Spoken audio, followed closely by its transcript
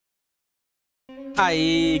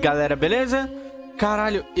Aí, galera, beleza?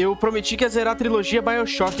 Caralho, eu prometi que ia zerar a trilogia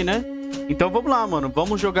Bioshock, né? Então vamos lá, mano.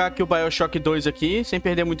 Vamos jogar aqui o Bioshock 2 aqui, sem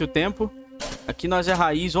perder muito tempo. Aqui nós é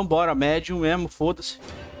raiz, vambora, médium mesmo, foda-se.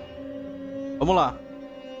 Vamos lá.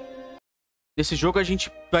 Nesse jogo a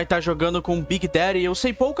gente vai estar jogando com o Big Daddy. Eu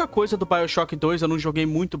sei pouca coisa do Bioshock 2, eu não joguei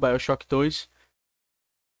muito Bioshock 2.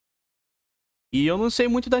 E eu não sei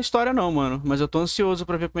muito da história não, mano. Mas eu tô ansioso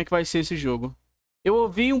pra ver como é que vai ser esse jogo. Eu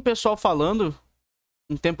ouvi um pessoal falando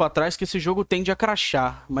um tempo atrás que esse jogo tende a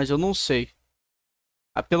crashar, mas eu não sei.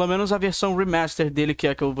 Pelo menos a versão Remastered dele, que é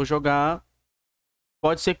a que eu vou jogar,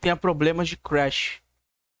 pode ser que tenha problemas de crash.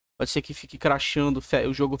 Pode ser que fique crashando,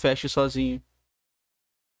 o jogo feche sozinho.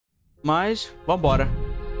 Mas, vambora.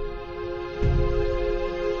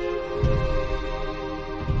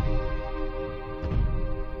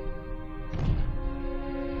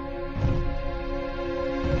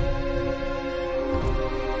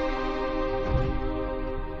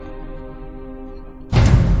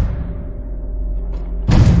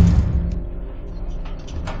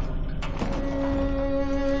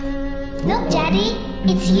 Look, Daddy,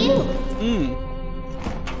 it's you.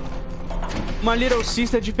 Uma Little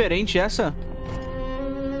Sister diferente, essa?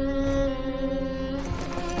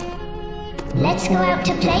 Let's go out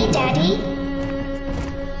to play, Daddy.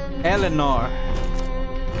 Eleanor.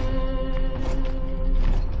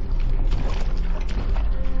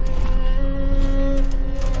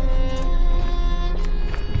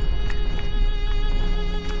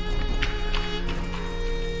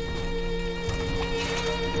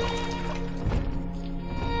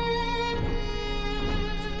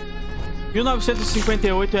 Em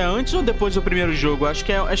 1958 é antes ou depois do primeiro jogo? Acho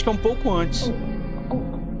que é um pouco antes.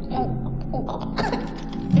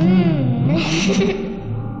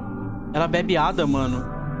 Ela bebe água, mano.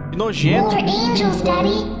 Que nojento. More angels,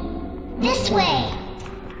 Daddy. This way.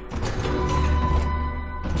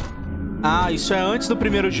 Ah, isso é antes do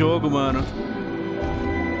primeiro jogo, mano.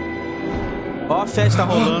 Ó a festa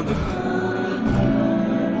rolando.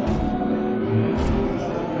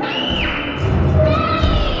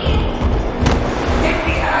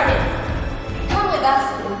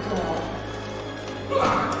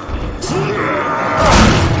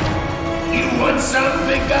 Some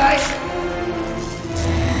big guy.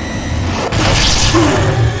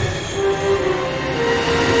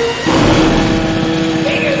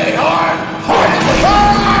 Bigger than hard. Harder than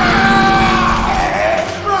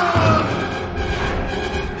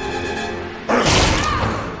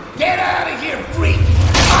Get out of here, freak.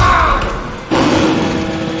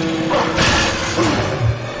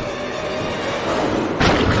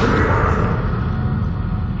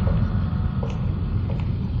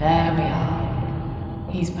 There we are.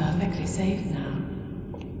 He's perfectly safe now.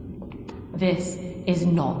 This is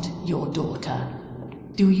not your daughter.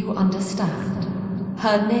 Do you understand?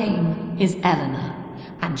 Her name is Eleanor,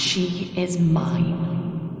 and she is mine.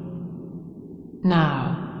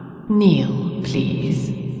 Now, kneel,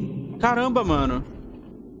 please. Caramba, mano.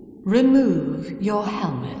 Remove your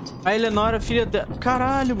helmet. A Eleanor é filha dela.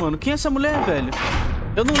 Caralho, mano. Quem é essa mulher, velho?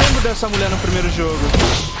 Eu não lembro dessa mulher no primeiro jogo.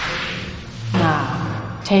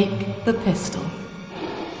 Now, take the pistol.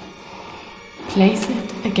 Place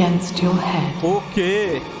it against your head. O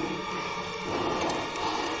quê?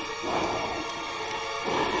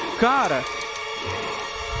 Cara.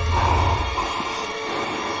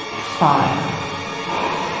 Fire.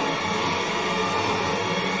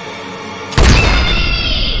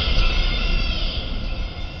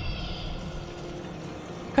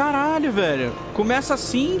 Caralho, velho. Começa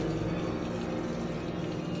assim.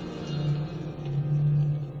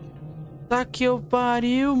 Tá que eu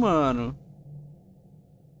pariu, mano.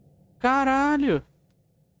 Caralho.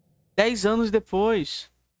 10 anos depois.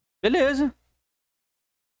 Beleza.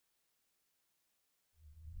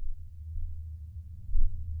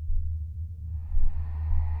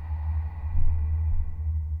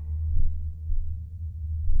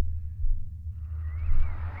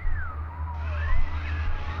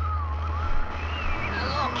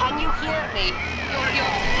 Hello, can you hear me?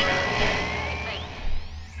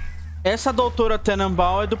 Essa doutora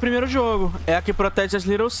Tenenbaum é do primeiro jogo. É a que protege as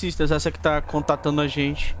Little Sisters. Essa que tá contatando a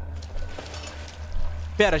gente.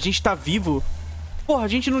 Pera, a gente tá vivo? Porra, a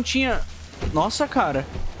gente não tinha... Nossa, cara.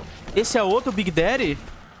 Esse é outro Big Daddy?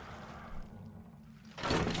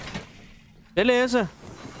 Beleza.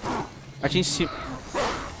 A gente se...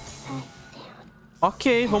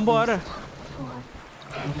 Ok, vambora.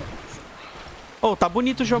 Oh, tá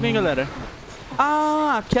bonito o jogo, hein, galera?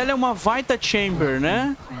 Ah, aquela é uma Vita Chamber,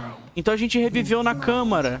 né? Então a gente reviveu na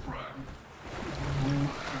câmara.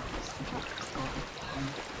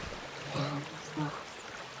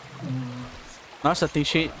 Nossa, tem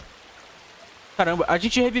cheio... Caramba, a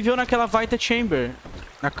gente reviveu naquela Vita Chamber.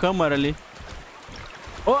 Na câmara ali.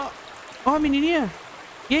 Ó, menininha.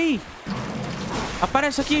 E aí?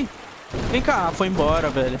 Aparece aqui. Vem cá. Ah, foi embora,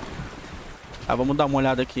 velho. Tá, vamos dar uma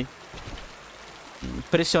olhada aqui.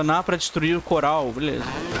 Pressionar pra destruir o coral. Beleza.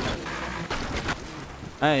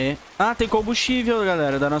 É. Ah, tem combustível,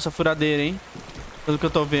 galera, da nossa furadeira, hein? Pelo que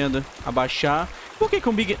eu tô vendo. Abaixar. Por que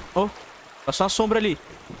um Big... Oh, tá só a sombra ali.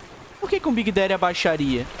 Por que um Big Daddy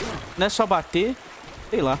abaixaria? Não é só bater?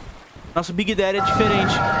 Sei lá. Nosso Big Daddy é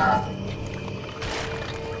diferente.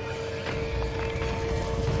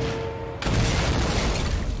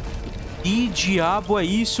 Que diabo é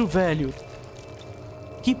isso, velho?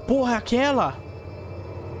 Que porra é aquela?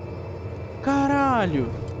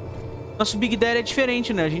 Caralho. Nosso Big Daddy é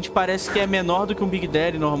diferente, né? A gente parece que é menor do que um Big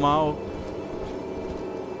Daddy normal.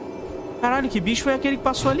 Caralho, que bicho foi aquele que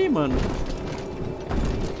passou ali, mano?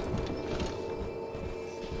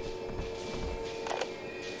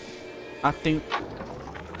 Ah, tem...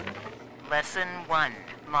 Lesson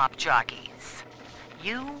 1, Mop Jockeys.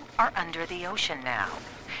 You are under the ocean now.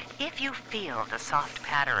 If you feel the soft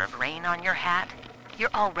patter of rain on your hat,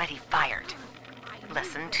 you're already fired.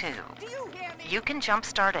 Lesson 2. You can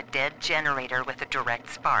jumpstart a dead generator with a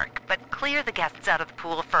direct spark, but clear the guests out of the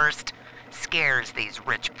pool first. Scares these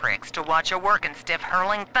rich pricks to watch a working stiff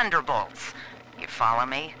hurling thunderbolts. You follow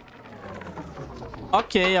me?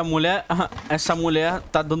 Ok, a mulher... Essa mulher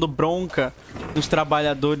tá dando bronca nos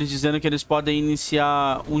trabalhadores, dizendo que eles podem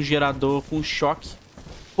iniciar um gerador com choque.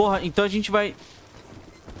 Porra, então a gente vai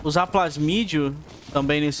usar plasmídio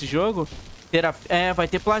também nesse jogo? É, vai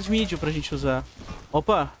ter plasmídio pra gente usar.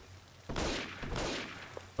 Opa.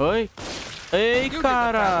 Oi. Ei,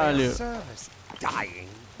 caralho.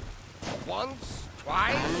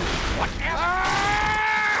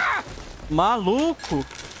 Maluco.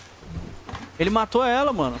 Ele matou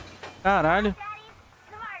ela, mano. Caralho.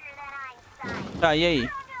 Tá, e aí?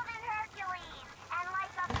 O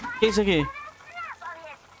que é isso aqui?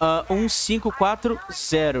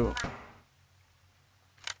 1540.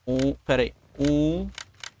 Peraí.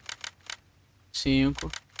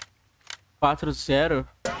 1540.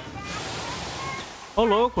 Ô,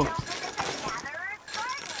 louco.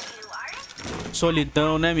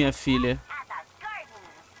 Solidão, né, minha filha?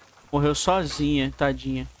 Morreu sozinha,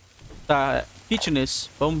 tadinha. Tá, fitness.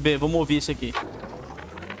 Vamos ver, vamos ouvir isso aqui.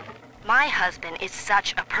 My husband is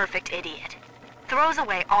such a perfect idiot. Throws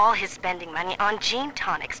away all his spending money on gene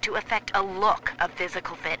tonics to affect a look of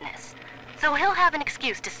physical fitness. So he'll have an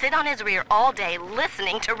excuse to sit on his rear all day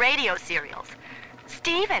listening to radio serials.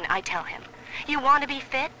 Steven, I tell him, you want to be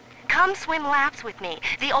fit? Come swim laps with me,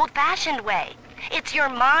 the old-fashioned way. It's your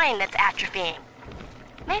mind that's atrophying.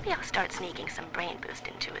 Maybe I'll start sneaking some brain boost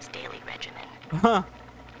into his daily regimen.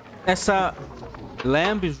 Essa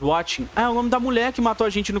Lamb is watching. Ah, é o nome da mulher que matou a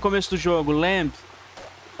gente no começo do jogo, Lamb.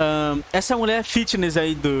 Essa mulher fitness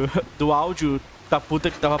aí do áudio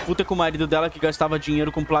que tava puta com o marido dela, que gastava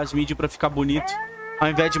dinheiro com plasmídio pra ficar bonito, ao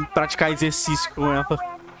invés de praticar exercício com ela.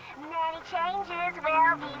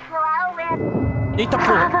 Eita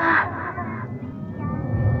porra.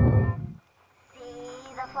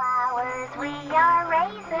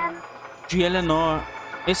 De Eleanor.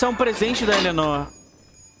 Esse é um presente da Eleanor.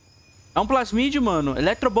 É um plasmídio, mano.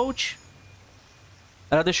 Electrobolt.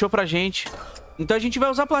 Ela deixou pra gente. Então a gente vai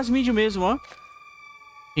usar plasmídio mesmo, ó.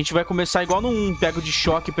 A gente vai começar igual no 1. Pega o de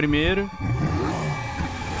choque primeiro.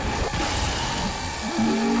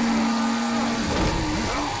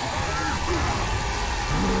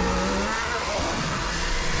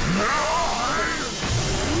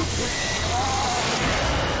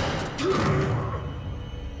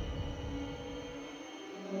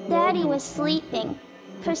 Daddy was sleeping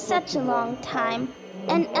for such a long time,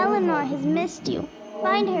 and Eleanor has missed you.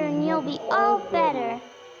 Find her and you'll be all better.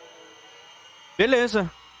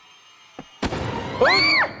 Beleza.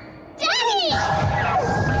 Daddy!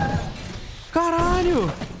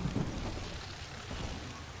 Caralho!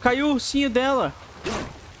 Caiu o ursinho dela.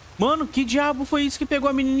 Mano, que diabo foi isso que pegou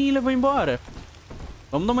a menininha e levou embora?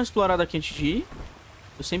 Vamos dar uma explorada aqui antes de ir.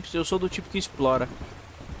 Eu sou do tipo que explora.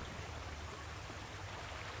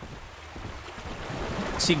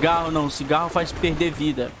 Cigarro não, cigarro faz perder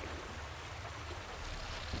vida.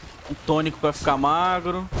 Um tônico pra ficar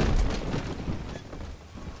magro.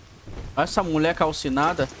 Olha essa mulher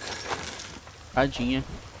calcinada. Tadinha.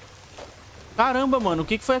 Caramba, mano, o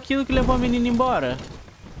que foi aquilo que levou a menina embora?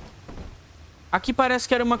 Aqui parece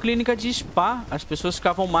que era uma clínica de spa. As pessoas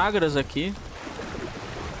ficavam magras aqui.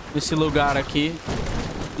 Nesse lugar aqui.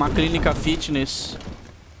 Uma clínica fitness.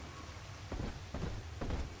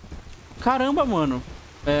 Caramba, mano.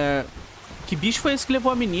 que bicho foi esse que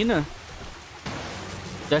levou a menina?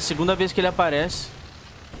 Já é a segunda vez que ele aparece.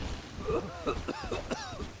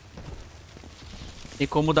 Tem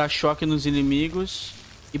como dar choque nos inimigos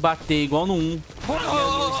e bater igual no 1.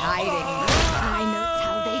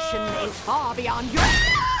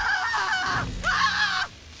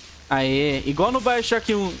 Aê, igual no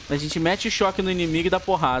Bioshock 1. A gente mete o choque no inimigo e dá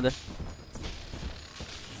porrada.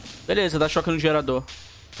 Beleza, dá choque no gerador.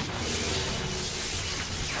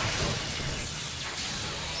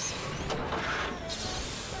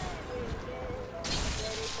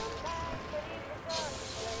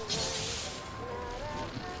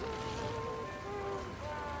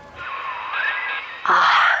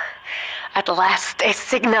 At last, a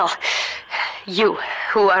signal. You,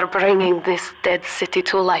 who are bringing this dead city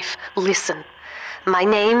to life, listen. My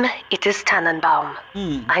name, it is Tannenbaum.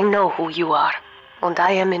 I know who you are, and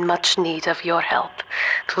I am in much need of your help.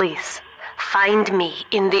 Please, find me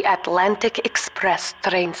in the Atlantic Express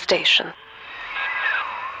train station.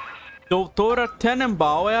 Doutora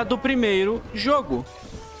Tannenbaum é a do primeiro jogo.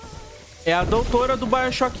 É a doutora do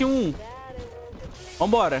Bioshock 1.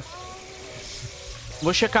 Vambora. Não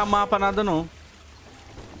vou checar mapa, nada não.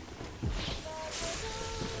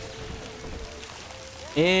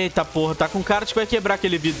 Eita porra, tá com cara de que vai quebrar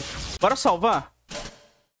aquele vidro. Bora salvar?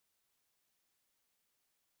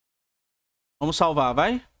 Vamos salvar,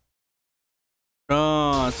 vai?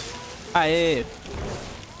 Pronto. Aê.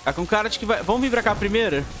 Tá com cara de que vai... Vamos vir pra cá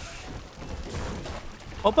primeiro?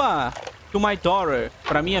 Opa. To my daughter.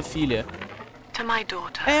 Pra minha filha. To my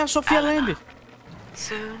daughter, É a Sofia Eleanor. Lamb.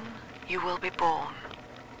 Soon you will be born,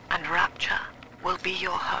 and Rapture will be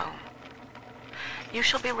your home. You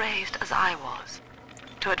shall be raised as I was,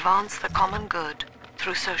 to advance the common good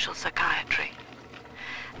through social psychiatry.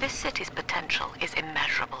 This city's potential is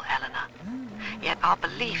immeasurable, Eleanor. Yet our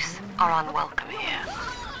beliefs are unwelcome here.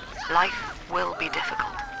 Life will be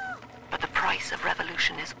difficult, but the price of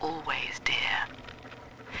revolution is always dear.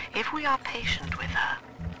 If we are patient with her,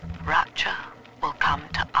 Rapture will come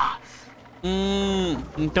to us.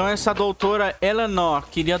 Então essa doutora Eleanor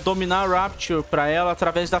queria dominar a Rapture pra ela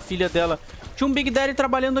através da filha dela. Tinha um Big Daddy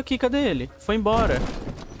trabalhando aqui, cadê ele? Foi embora.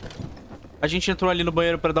 A gente entrou ali no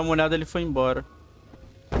banheiro pra dar uma olhada, ele foi embora.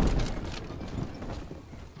 I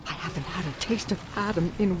haven't had a taste of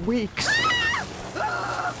Adam in weeks.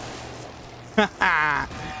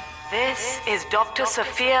 This is Dr.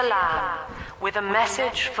 Sophia Lamb with a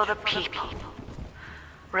message for the people.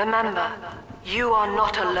 Remember, you are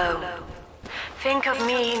not alone. Think of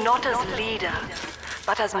me not as leader,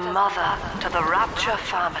 but as mother to the Rapture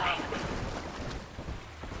family.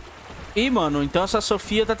 Ih, mano, então essa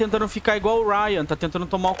Sofia tá tentando ficar igual o Ryan, tá tentando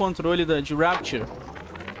tomar o controle de Rapture.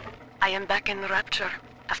 I am back in Rapture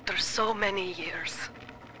after so many years.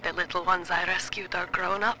 The little ones I rescued are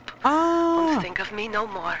grown up. Ah! Won't think of me no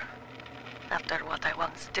more. After what I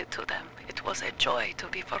once did to them, it was a joy to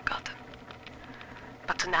be forgotten.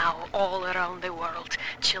 But now, all around the world,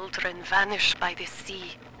 children vanish by the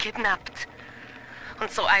sea, kidnapped. And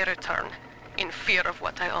so I return, in fear of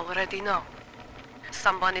what I already know.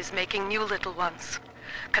 Someone is making new little ones,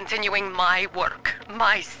 continuing my work,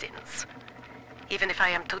 my sins. Even if I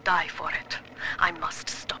am to die for it, I must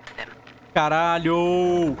stop them.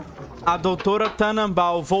 Caralho! A doutora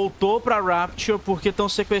Tannenbaum voltou pra Rapture porque estão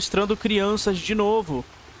sequestrando crianças de novo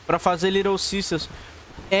pra fazer Little Sisters.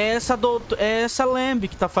 É essa Lamb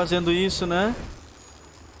que tá fazendo isso, né?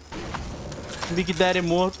 Big Daddy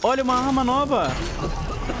morto. Olha, uma arma nova!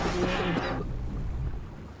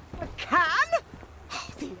 Can?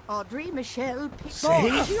 The Audrey Michelle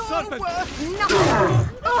Say something.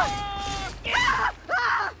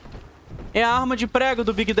 É a arma de prego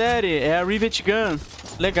do Big Daddy. É a Rivet Gun.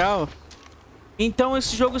 Legal. Então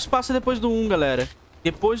esse jogo se passa depois do 1, galera.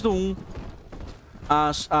 Depois do 1.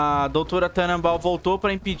 A doutora Tannenbaum voltou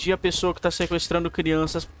pra impedir a pessoa que tá sequestrando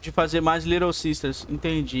crianças de fazer mais Little Sisters.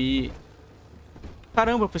 Entendi.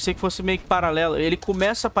 Caramba, eu pensei que fosse meio que paralelo. Ele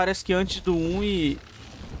começa, parece que antes do 1 e...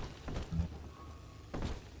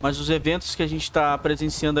 Mas os eventos que a gente tá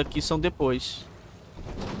presenciando aqui são depois.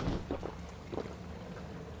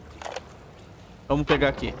 Vamos pegar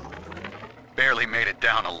aqui. Barely made it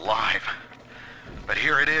down alive. But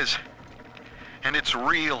here it is. And it's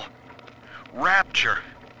real. Rapture.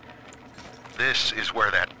 This is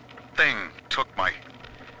where that thing took my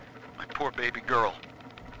poor baby girl.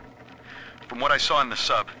 From what I saw in the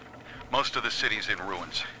sub, most of the city's in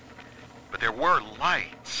ruins. But there were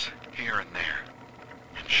lights here and there.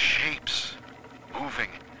 And shapes moving.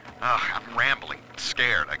 I'm rambling,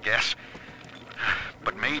 scared, I guess.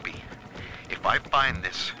 But maybe, if I find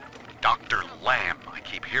this Dr. Lamb I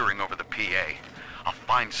keep hearing over the PA, I'll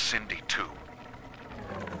find Cindy too.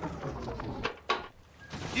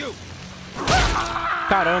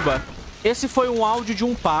 Caramba. Esse foi um áudio de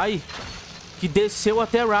um pai que desceu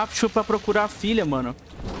até Rapture pra procurar a filha, mano.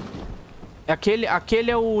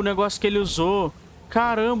 Aquele é o negócio que ele usou.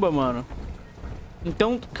 Caramba, mano.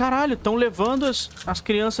 Então, caralho, estão levando as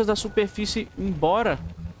crianças da superfície embora.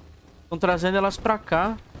 Estão trazendo elas pra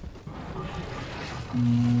cá.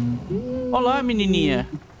 Olá, menininha.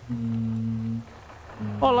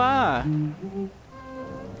 Olá.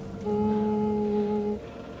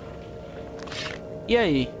 E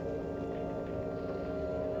aí?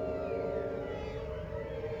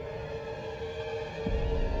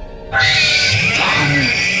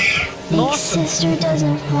 Big sister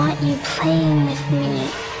doesn't want you playing with me.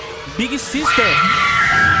 Big sister?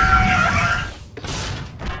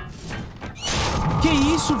 Que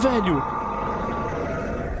isso, velho?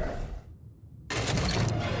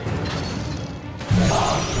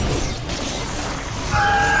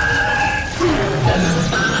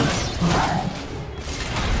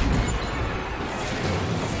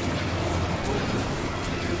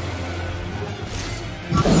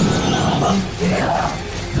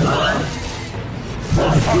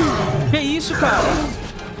 Que isso, cara?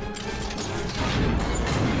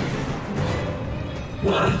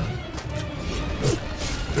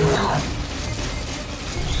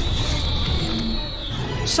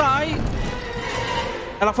 Sai!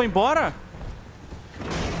 Ela foi embora?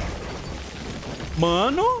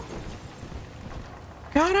 Mano?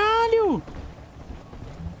 Caralho!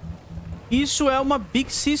 Isso é uma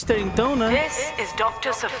Big Sister, então, né? This is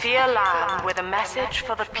Dr. Sophia Lamb with a message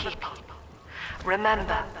for the people.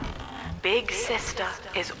 Remember, Big Sister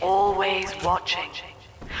is always watching.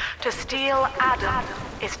 To steal Adam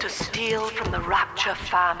is to steal from the Rapture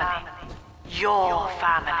family. Your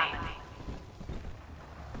family.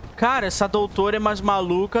 Cara, essa doutora é mais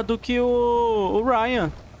maluca do que o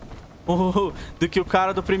Ryan. Do que o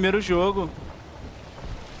cara do primeiro jogo.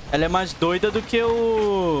 Ela é mais doida do que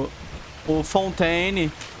o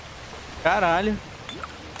Fontaine. Caralho.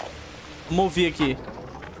 Vamos ouvir aqui.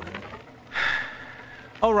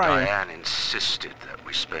 Oh, Ryan. Diane insisted that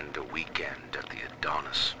we spend a weekend at the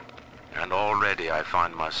Adonis. And already I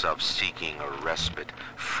find myself seeking a respite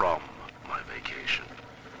from my vacation.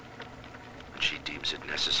 And she deems it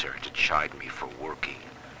necessary to chide me for working.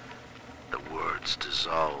 The words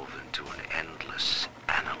dissolve into an endless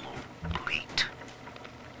animal bleat.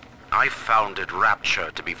 I founded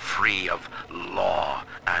Rapture to be free of law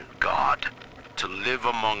and God, to live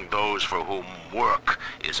among those for whom work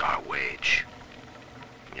is our wage.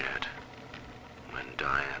 Yet, when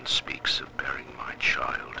Diane speaks of bearing my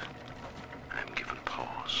child, I am given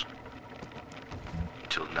pause.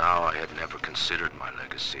 Until now, I had never considered my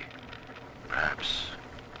legacy. Perhaps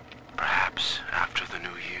after the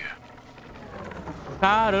new year.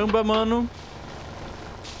 Caramba, mano.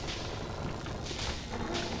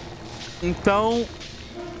 Então,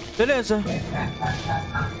 beleza.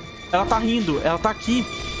 Ela tá rindo, ela tá aqui.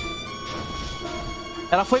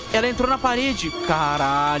 Ela entrou na parede.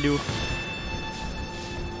 Caralho.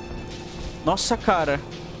 Nossa, cara.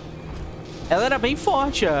 Ela era bem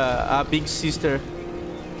forte, a Big Sister.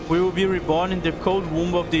 We will be reborn in the cold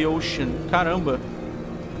womb of the ocean. Caramba.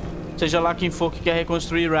 Seja lá quem for que quer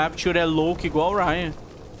reconstruir Rapture é louco igual o Ryan.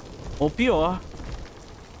 Ou pior.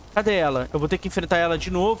 Cadê ela? Eu vou ter que enfrentar ela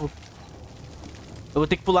de novo. Eu vou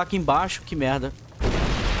ter que pular aqui embaixo. Que merda.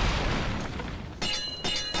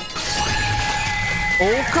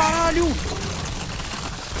 Oh, caralho!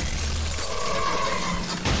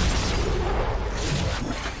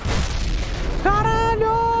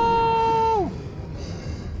 Caralho!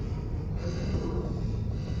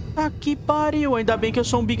 Tá que pariu. Ainda bem que eu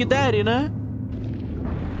sou um Big Daddy, né?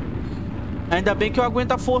 Ainda bem que eu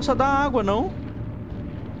aguento a força da água, não?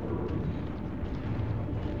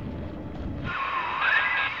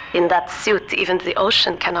 In that suit, even the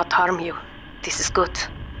ocean cannot harm you. This is good.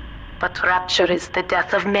 But Rapture is the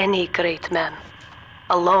death of many great men.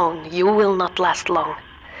 Alone, you will not last long.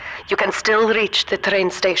 You can still reach the train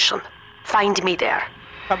station. Find me there.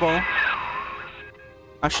 Tá bom.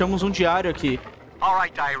 Achamos diário aqui. All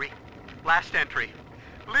right, diary. Last entry.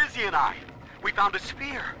 Lizzie and I, we found a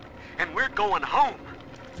sphere, and we're going home.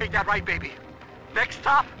 Ain't that right, baby? Next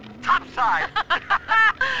stop, topside.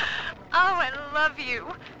 Oh, I love you.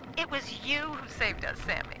 It was you who saved us,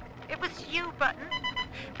 Sammy. It was you, Button.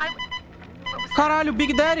 What was Caralho,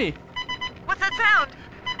 Big Daddy. What's that sound?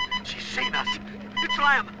 She's seen us. It's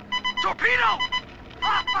Lamb. Torpedo!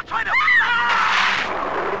 Ah, I'm trying to...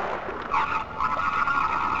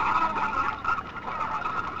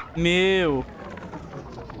 Meu.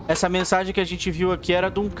 Essa mensagem que a gente viu aqui era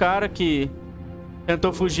de um cara que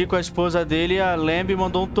Tentou fugir com a esposa dele e a Lamb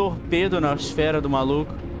mandou um torpedo na esfera do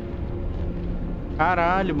maluco.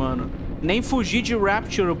 Caralho, mano. Nem fugir de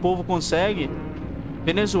Rapture o povo consegue.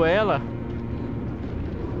 Venezuela.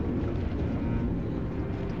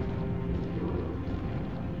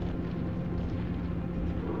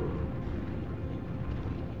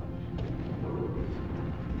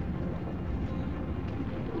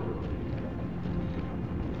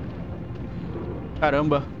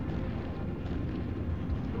 Caramba.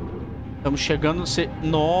 Estamos chegando no...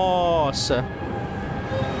 Nossa.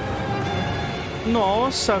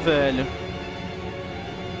 Nossa, velho.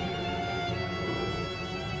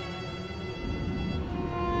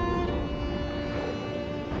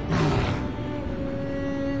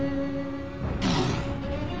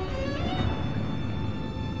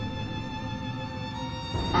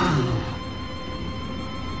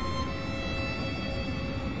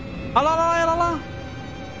 Olha lá, ela lá.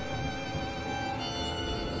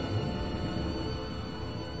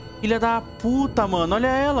 Filha da puta, mano. Olha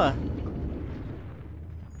ela.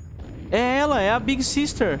 É ela, é a Big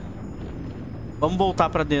Sister. Vamos voltar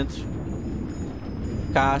pra dentro.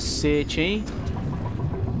 Cacete, hein?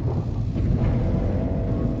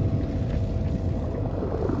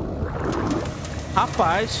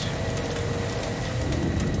 Rapaz.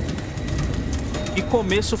 Que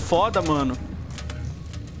começo foda, mano.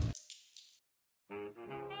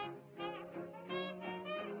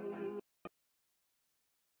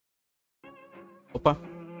 Opa.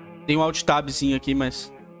 Tem um alt tabzinho aqui,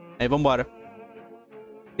 mas... Aí, vambora.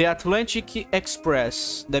 The Atlantic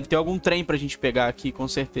Express. Deve ter algum trem pra gente pegar aqui, com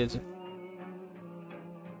certeza.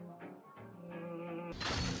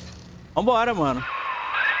 Vambora, mano.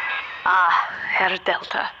 Ah, Herr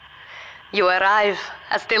Delta. You arrive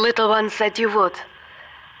as the little one said you would.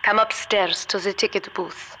 Come upstairs to the ticket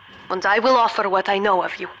booth, and I will offer what I know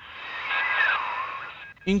of you.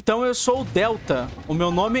 Então eu sou o Delta. O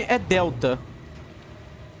meu nome é Delta.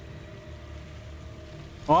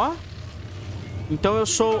 Ó. Então eu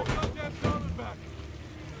sou...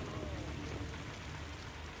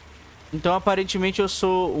 Então aparentemente eu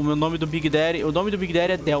sou... O meu nome do Big Daddy... O nome do Big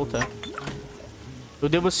Daddy é Delta. Eu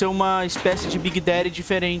devo ser uma espécie de Big Daddy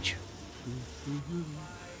diferente.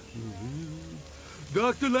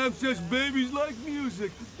 Dr. Lamb says babies like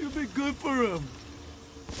music. It'll be good for them.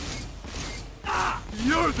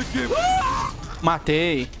 You're the giver.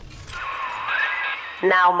 Matei.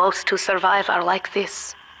 Now most who survive are like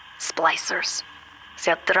this. Splicers.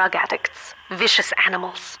 They're drug addicts. Vicious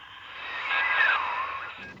animals.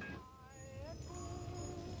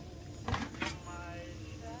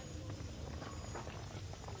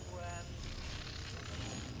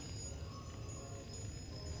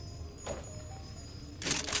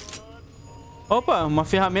 Opa, uma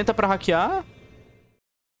ferramenta pra hackear?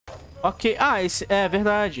 Ok. Ah, esse... É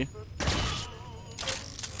verdade.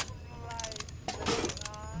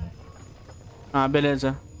 Ah,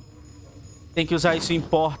 beleza. Tem que usar isso em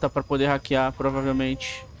porta pra poder hackear,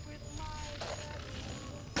 provavelmente.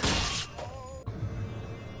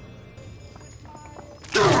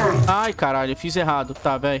 Ai, caralho, eu fiz errado.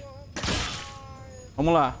 Tá, velho.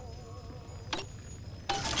 Vamos lá.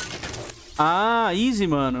 Ah, easy,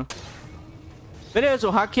 mano. Beleza,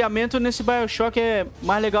 o hackeamento nesse Bioshock é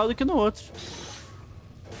mais legal do que no outro.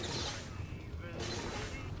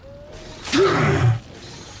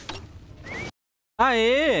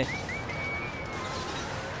 Aê!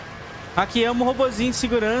 Hackeamos o robozinho de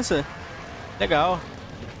segurança. Legal.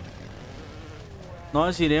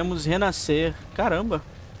 Nós iremos renascer. Caramba.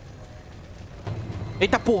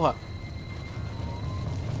 Eita porra!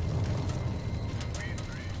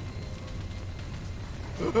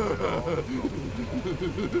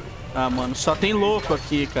 Ah, mano, só tem louco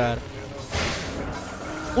aqui, cara.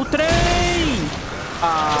 O trem!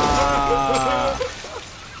 Ah!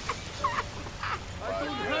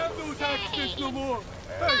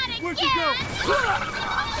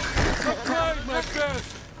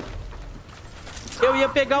 Eu ia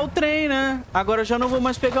pegar o trem, né? Agora eu já não vou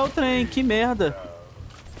mais pegar o trem. Que merda.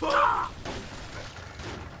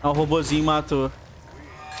 Ah, o robozinho matou.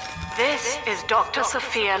 This is Dr.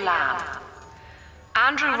 Sophia Lamb.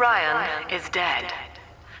 Andrew Ryan is dead,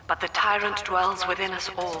 but the tyrant dwells within us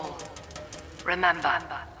all. Remember,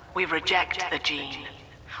 we reject the gene.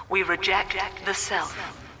 We reject the self.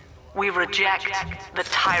 We reject the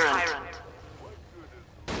tyrant.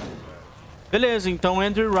 Beleza, então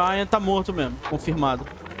Andrew Ryan tá morto mesmo, confirmado.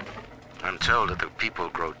 I'm told that the people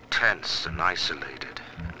grow tense and isolated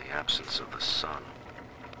in the absence of the sun.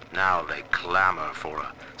 Now they clamor for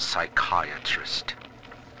a psychiatrist.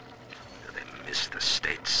 Do they miss the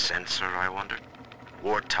state censor, I wonder?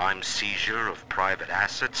 wartime seizure of private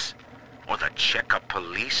assets, or the Cheka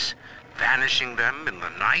police vanishing them in the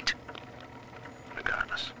night?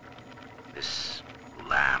 Regardless, this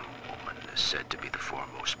Lamb woman is said to be the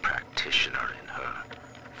foremost practitioner in her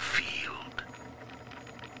field.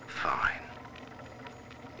 Fine.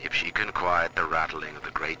 If she can quiet the rattling of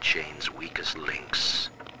the Great Chain's weakest links,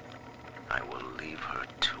 I will leave her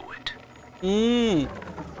to it.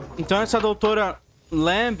 Então essa doutora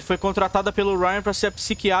Lamb foi contratada pelo Ryan para ser a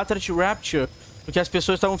psiquiatra de Rapture, porque as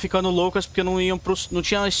pessoas estavam ficando loucas porque não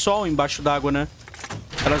tinha sol embaixo d'água, né?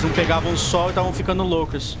 Elas não pegavam sol e estavam ficando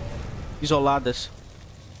loucas, isoladas.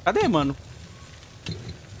 Cadê, mano?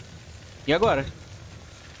 E agora?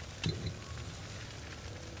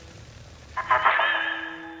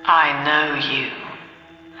 I know you.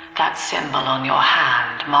 That symbol on your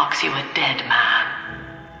hand marks you a dead man.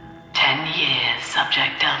 10 years,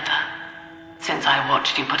 Subject Delta, since I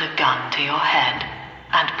watched you put a gun to your head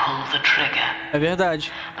and pull the trigger. É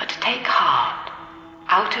verdade. But take heart.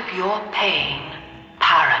 Out of your pain,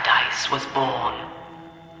 paradise was born.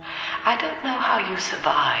 I don't know how you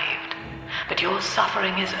survived, but your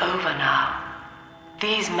suffering is over now.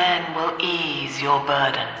 These men will ease your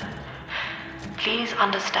burden. Please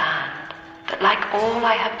understand that like all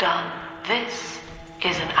I have done, this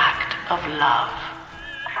is an act of love.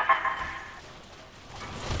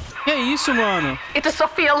 Que isso, mano? It is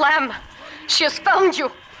Sophia Lamb. She has found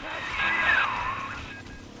you.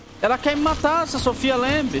 Ela quer me matar, essa Sophia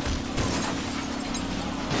Lamb.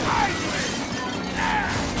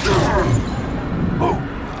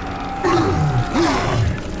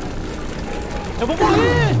 Eu vou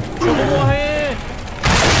morrer! Eu vou morrer!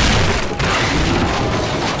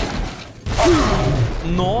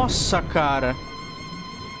 Nossa, cara.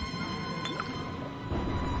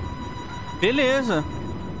 Beleza.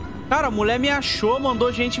 Cara, a mulher me achou,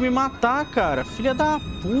 mandou gente me matar, cara. Filha da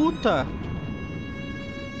puta.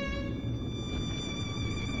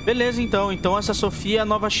 Beleza, então. Então essa Sophia é a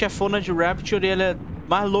nova chefona de Rapture e ela é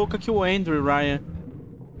mais louca que o Andrew, Ryan.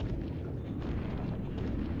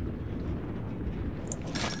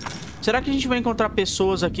 Será que a gente vai encontrar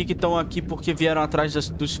pessoas aqui que estão aqui porque vieram atrás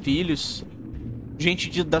dos filhos?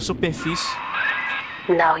 Gente da superfície.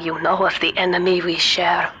 Now you know of the enemy we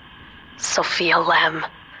share, Sophia Lamb.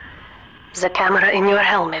 The camera in your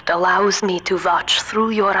helmet allows me to watch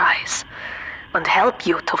through your eyes and help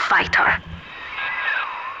you to fight her.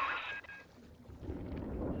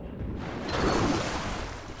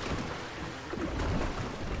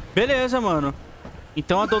 Beleza, mano.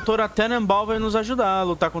 Então a doutora Tenenbaum vai nos ajudar a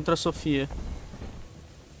lutar contra a Sophia.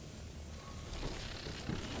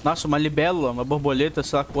 Nossa, uma libélula, uma borboleta,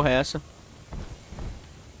 sei lá que porra é essa.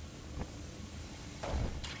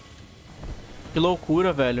 Que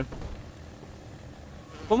loucura, velho.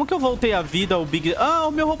 Como que eu voltei à vida ao Big... Ah,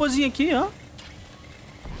 o meu robozinho aqui, ó.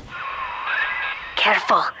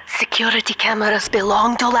 Careful, security cameras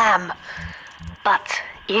belong to Lamb. But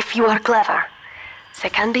if you are clever, they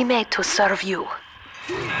can be made to serve you.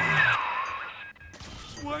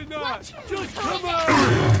 Why not? Just come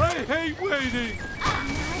on! I hate waiting!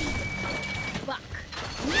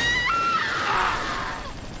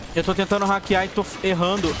 Eu tô tentando hackear e tô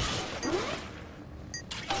errando.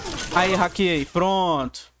 Aí, hackeei.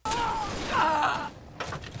 Pronto.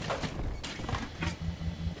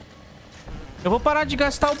 Eu vou parar de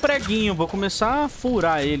gastar o preguinho. Vou começar a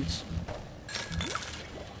furar eles.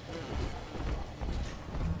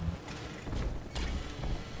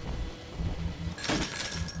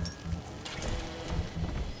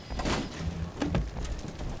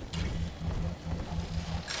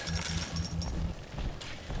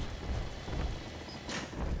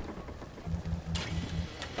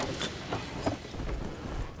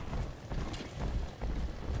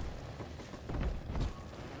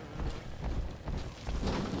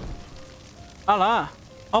 Olha lá.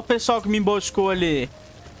 Olha o pessoal que me emboscou ali.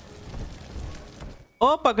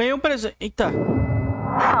 Opa, ganhei um presente. Eita.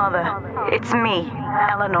 Father, it's me,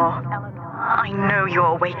 Eleanor. I know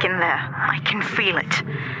you're awake in there. I can feel it.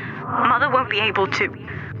 Mother won't be able to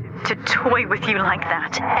toy with you like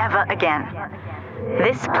that ever again.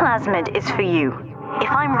 This plasmid is for you. If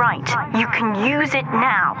I'm right, you can use it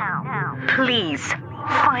now. Please,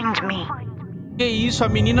 find me. Que isso, a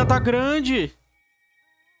menina tá grande.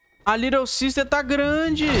 A Little Sister tá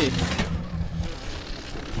grande.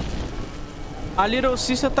 A Little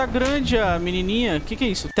Sister tá grande, a menininha. O que é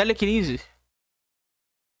isso? Telekinese.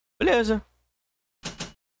 Beleza.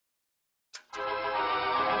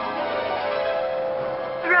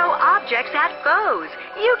 Throw objects at foes.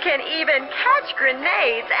 You can even catch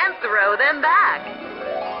grenades and throw them back.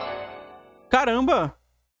 Caramba.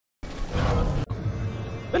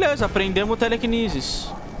 Beleza, aprendemos telequinesis.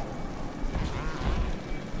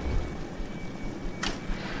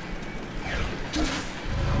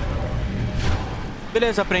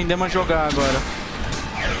 Beleza, aprendemos a jogar agora.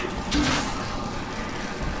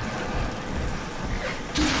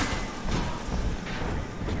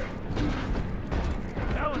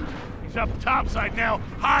 He's up topside now,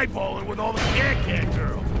 highballing with all the can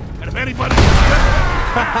girls. And if anybody...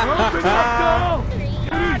 Open up, girl!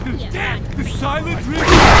 The silent ring!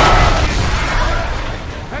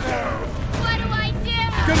 Hello! What do I do?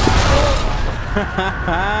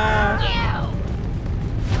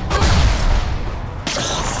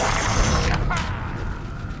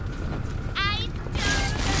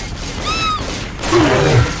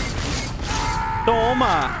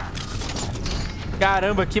 Toma!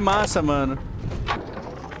 Caramba, que massa, mano.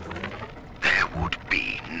 There would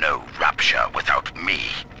be no Rapture without me.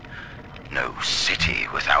 No city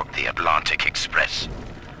without the Atlantic Express.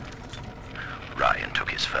 Ryan took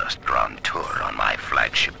his first grand tour on my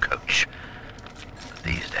flagship coach.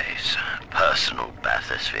 These days, personal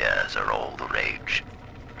bathyspheres are all the rage.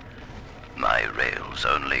 My rails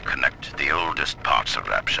only connect the oldest parts of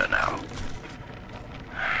Rapture now.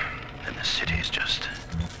 And the city's just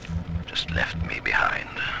left me behind.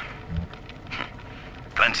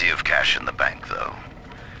 Plenty of cash in the bank, though.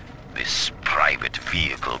 This private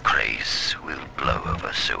vehicle craze will blow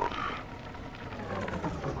over soon.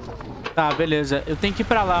 Tá, beleza. Eu tenho que ir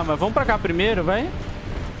pra lá, mas vamos pra cá primeiro, vai?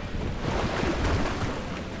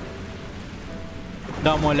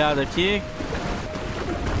 Dá uma olhada aqui.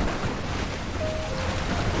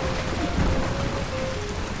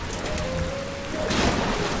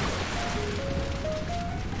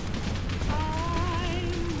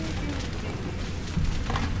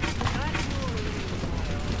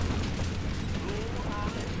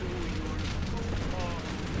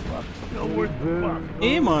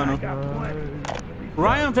 Ih, mano.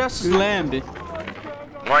 Ryan versus Lamb.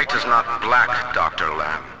 White is not black, Dr.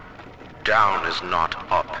 Lamb. Down is not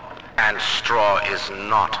up. And straw is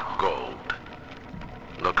not gold.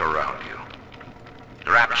 Look around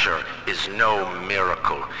you. Rapture is no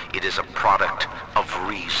miracle. It is a product of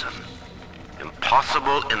reason.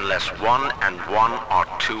 Impossible unless 1 and 1 are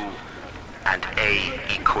 2, and A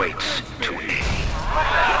equates to A.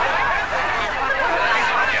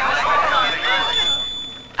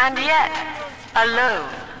 And yet, alone,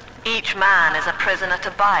 each man is a prisoner to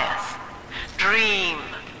bias, dream,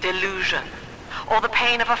 delusion, or the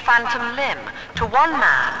pain of a phantom limb. To one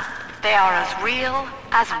man, they are as real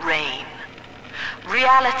as rain.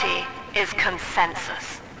 Reality is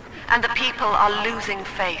consensus, and the people are losing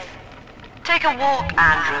faith. Take a walk,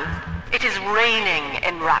 Andrew. It is raining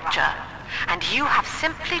in Rapture, and you have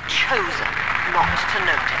simply chosen not to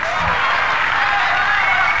notice.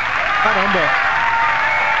 Caramba.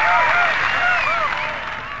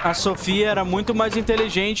 A Sofia era muito mais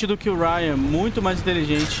inteligente do que o Ryan. Muito mais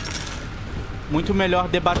inteligente. Muito melhor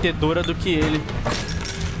debatedora do que ele.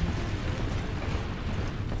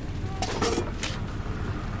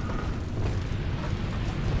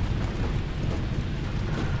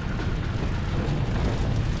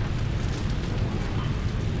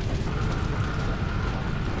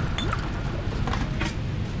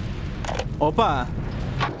 Opa!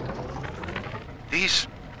 These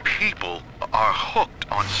people are hooked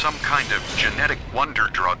on some kind of genetic wonder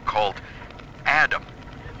drug called Adam.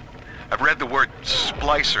 I've read the word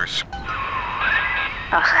splicers.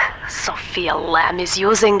 Sophia Lamb is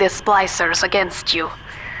using the splicers against you.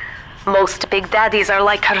 Most big daddies are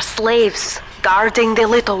like her slaves, guarding the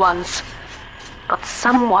little ones. But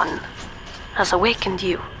someone has awakened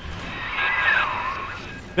you.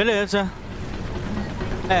 Beleza.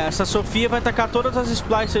 Essa Sofia vai tacar todas as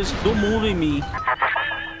splicers do mundo em mim.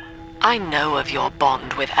 I know of your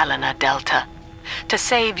bond with Eleanor Delta. To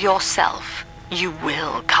save yourself, you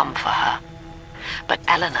will come for her. But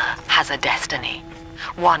Eleanor has a destiny,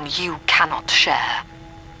 one you cannot share.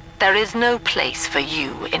 There is no place for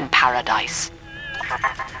you in paradise.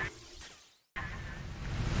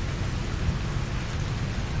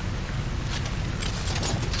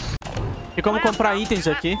 E como comprar itens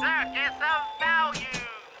aqui?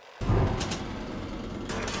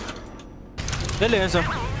 Beleza.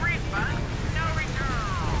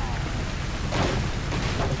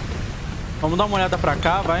 Vamos dar uma olhada pra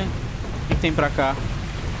cá, vai. O que tem pra cá?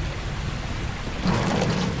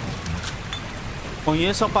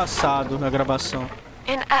 Conheça o passado na gravação.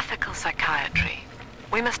 In ethical psychiatry,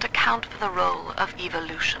 we must account for the role of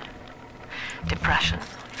evolution. Depression,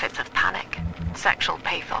 fits of panic, sexual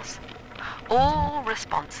pathos, all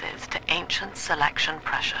responses to ancient selection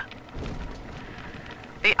pressure.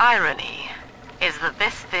 The irony is that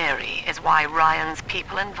this theory is why Ryan's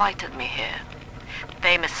people invited me here.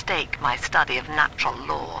 They mistake my study of natural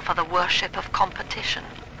law for the worship of competition.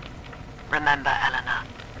 Remember, Eleanor,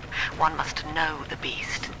 one must know the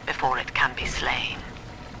beast before it can be slain.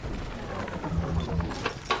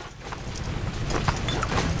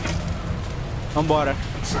 Vambora.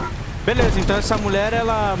 Beleza, então essa mulher,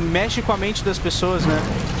 ela mexe com a mente das pessoas, né?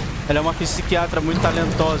 Ela é uma psiquiatra muito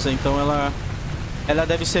talentosa, então ela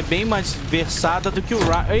deve ser bem mais versada do que o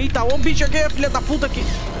Ryan. Eita, ô bicho aqui, filha da puta aqui.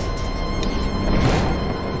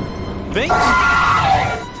 Vem!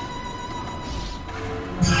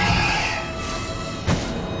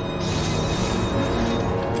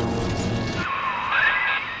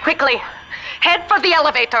 Quickly, head for the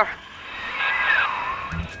elevator.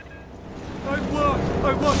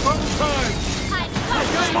 I lost all time.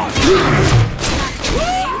 Come on.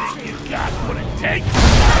 You got what it takes.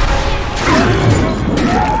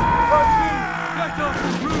 That's off the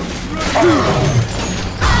roof.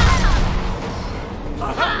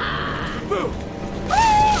 Move.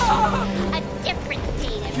 A different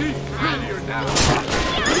date. He's prettier now.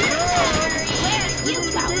 Where are you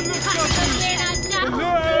going?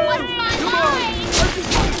 What's my line?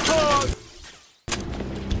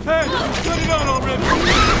 Hey, cut it out already!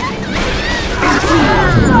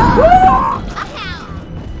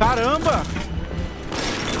 Caramba!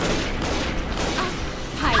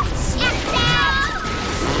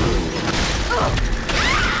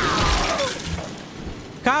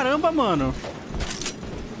 Caramba, mano!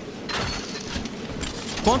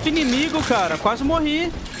 Quanto inimigo, cara! Quase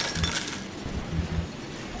morri!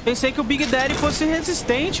 Pensei que o Big Daddy fosse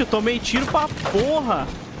resistente. Eu tomei tiro pra porra!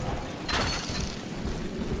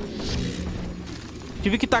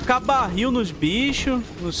 Tive que tacar barril nos bichos,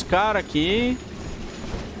 nos caras aqui.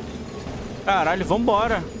 Caralho,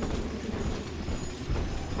 vambora.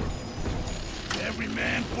 Every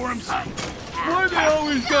man for himself. Why they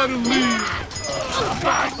always gotta leave?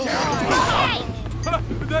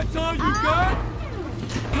 That's all you got?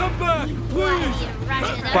 Come back, please.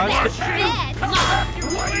 Quase que...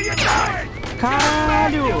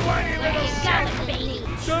 Caralho!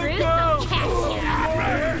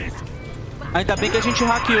 Ainda bem que a gente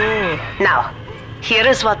hackeou. Now, here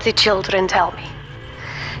is what the children tell me.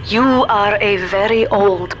 You are a very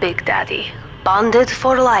old Big Daddy, bonded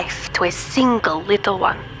for life to a single little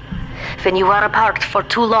one. When you are apart for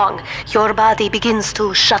too long, your body begins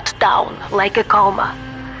to shut down like a coma.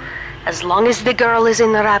 As long as the girl is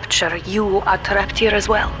in Rapture, you are trapped here as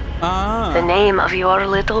well. The name of your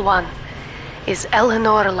little one is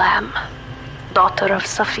Eleanor Lamb, daughter of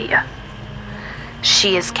Sophia.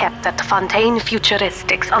 She is kept at Fontaine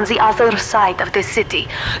Futuristics on the other side of the city.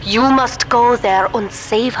 You must go there and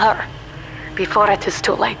save her before it is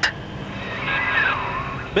too late.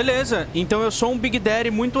 Beleza, então eu sou um Big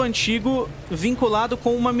Daddy muito antigo, vinculado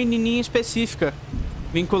com uma menininha específica.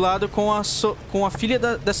 Vinculado com a filha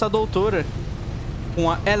dessa doutora.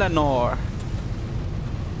 Com a Eleanor.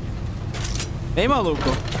 Vem,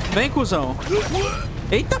 maluco. Vem, cuzão.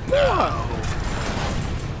 Eita porra!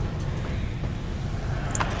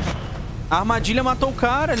 A armadilha matou o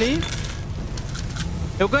cara ali.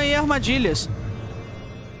 Eu ganhei armadilhas.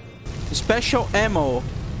 Special Ammo.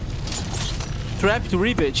 Trapped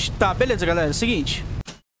Rivet. Tá, beleza, galera. Seguinte.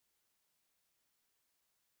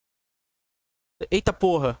 Eita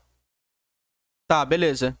porra. Tá,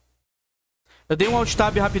 beleza. Eu dei um alt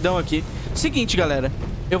tab rapidão aqui. Seguinte, galera.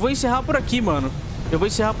 Eu vou encerrar por aqui, mano. Eu vou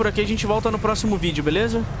encerrar por aqui. A gente volta no próximo vídeo,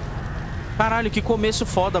 beleza? Caralho, que começo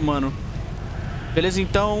foda, mano. Beleza,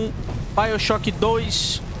 então... Bioshock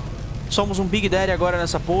 2. Somos um Big Daddy agora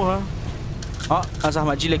nessa porra. Ó, as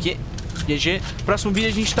armadilhas aqui. GG. Próximo vídeo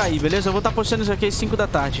a gente tá aí, beleza? Eu vou estar postando isso aqui às 5 da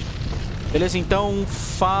tarde. Beleza, então...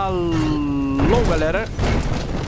 Falou, galera.